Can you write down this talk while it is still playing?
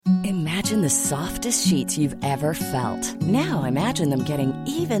Imagine the softest sheets you've ever felt. Now imagine them getting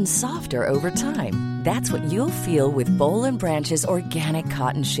even softer over time. That's what you'll feel with Boll & Branch's organic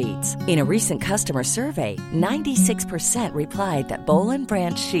cotton sheets. In a recent customer survey, 96% replied that Boll &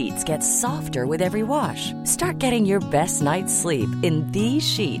 Branch sheets get softer with every wash. Start getting your best night's sleep in these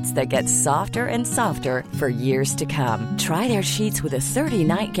sheets that get softer and softer for years to come. Try their sheets with a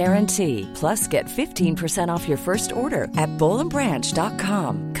 30-night guarantee. Plus, get 15% off your first order at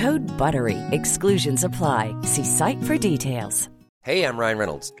bollandbranch.com. Code BUTTERY. Exclusions apply. See site for details. Hey, I'm Ryan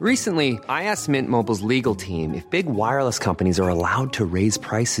Reynolds. Recently, I asked Mint Mobile's legal team if big wireless companies are allowed to raise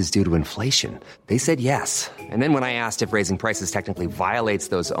prices due to inflation. They said yes. And then when I asked if raising prices technically violates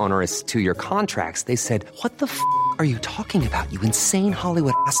those onerous two-year contracts, they said, "What the f*** are you talking about, you insane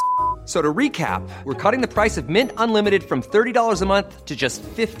Hollywood ass?" So to recap, we're cutting the price of Mint Unlimited from $30 a month to just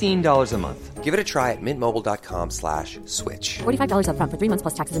 $15 a month. Give it a try at mintmobile.com/switch. $45 up front for 3 months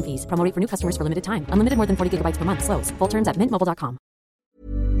plus taxes and fees. Promo rate for new customers for limited time. Unlimited more than 40 gigabytes per month. Slows full terms at mintmobile.com.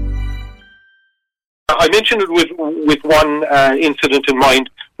 I mentioned it with one incident in mind,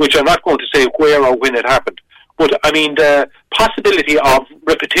 which I'm not going to say where or when it happened. But, I mean, the possibility of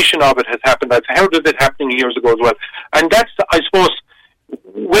repetition of it has happened. I've heard of it happening years ago as well. And that's, I suppose,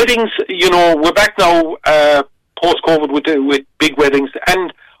 weddings, we're back now post-COVID with big weddings.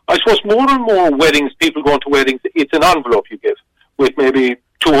 And I suppose more and more weddings, people going to weddings, it's an envelope you give with maybe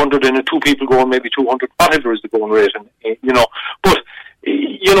 200 in it, 2 people going, maybe 200, whatever is the going rate, But,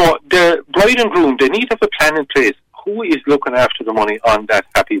 the bride and groom, they need to have a plan in place. Who is looking after the money on that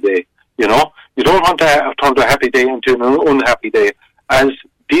happy day? You don't want to turn a happy day into an unhappy day, as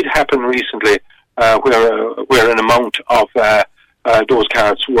did happen recently, where an amount of those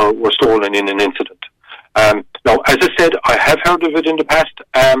cards were stolen in an incident. Now, as I said, I have heard of it in the past,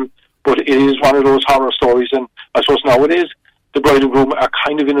 but it is one of those horror stories, and I suppose nowadays the bride and groom are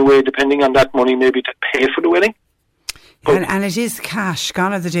kind of in a way depending on that money maybe to pay for the wedding. And it is cash.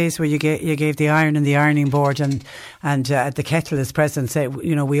 Gone are the days where you gave the iron and the ironing board and the kettle, as President said.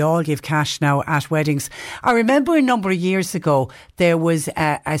 We all give cash now at weddings. I remember a number of years ago there was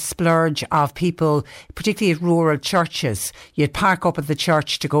a splurge of people, particularly at rural churches. You'd park up at the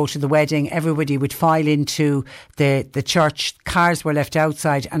church to go to the wedding. Everybody would file into the church. Cars were left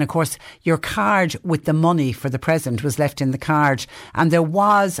outside, and of course your card with the money for the present was left in the card. And there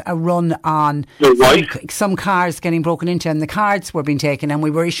was a run on some cars getting broken into, and the cards were being taken, and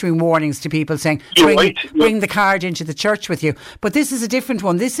we were issuing warnings to people saying bring the card into the church with you. But this is a different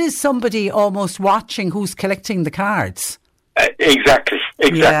one. This is somebody almost watching who's collecting the cards. Exactly.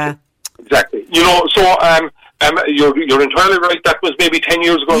 Yeah. Exactly. You're entirely right. That was maybe 10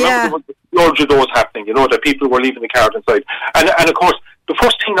 years ago. Yeah. Remember there was loads of those happening, that people were leaving the card inside. And of course, the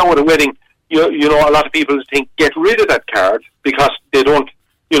first thing now at a wedding, a lot of people think get rid of that card because they don't,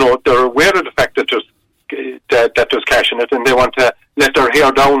 they're aware of the fact that there's cash in it, and they want to let their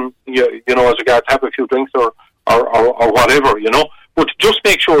hair down, as regards have a few drinks or whatever, But just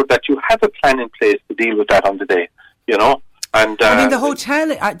make sure that you have a plan in place to deal with that on the day, And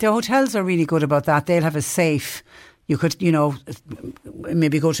the hotels are really good about that. They'll have a safe. You could,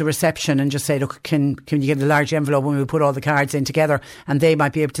 maybe go to reception and just say, look, can you get a large envelope when we put all the cards in together, and they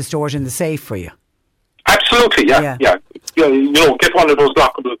might be able to store it in the safe for you. Absolutely, yeah. Get one of those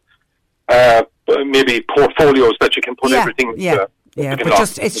lockable maybe portfolios that you can put everything. But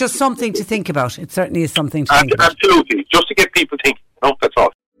it's just something to think about. It certainly is something to think about. Absolutely, just to get people thinking. That's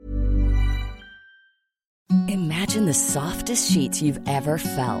all. Imagine the softest sheets you've ever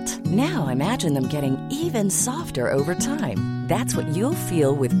felt. Now imagine them getting even softer over time. That's what you'll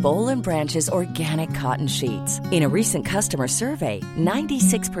feel with Boll & Branch's organic cotton sheets. In a recent customer survey,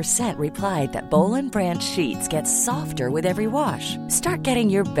 96% replied that Boll & Branch sheets get softer with every wash. Start getting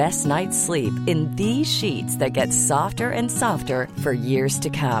your best night's sleep in these sheets that get softer and softer for years to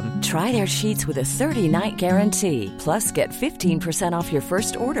come. Try their sheets with a 30-night guarantee. Plus, get 15% off your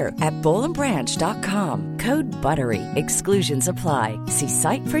first order at bollandbranch.com. Code BUTTERY. Exclusions apply. See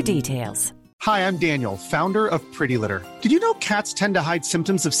site for details. Hi, I'm Daniel, founder of Pretty Litter. Did you know cats tend to hide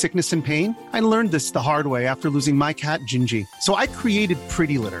symptoms of sickness and pain? I learned this the hard way after losing my cat, Gingy. So I created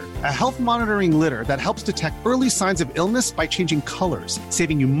Pretty Litter, a health monitoring litter that helps detect early signs of illness by changing colors,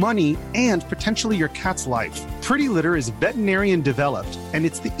 saving you money and potentially your cat's life. Pretty Litter is veterinarian developed, and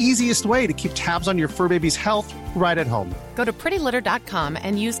it's the easiest way to keep tabs on your fur baby's health right at home. Go to prettylitter.com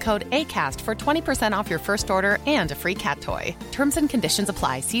and use code ACAST for 20% off your first order and a free cat toy. Terms and conditions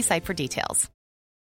apply. See site for details.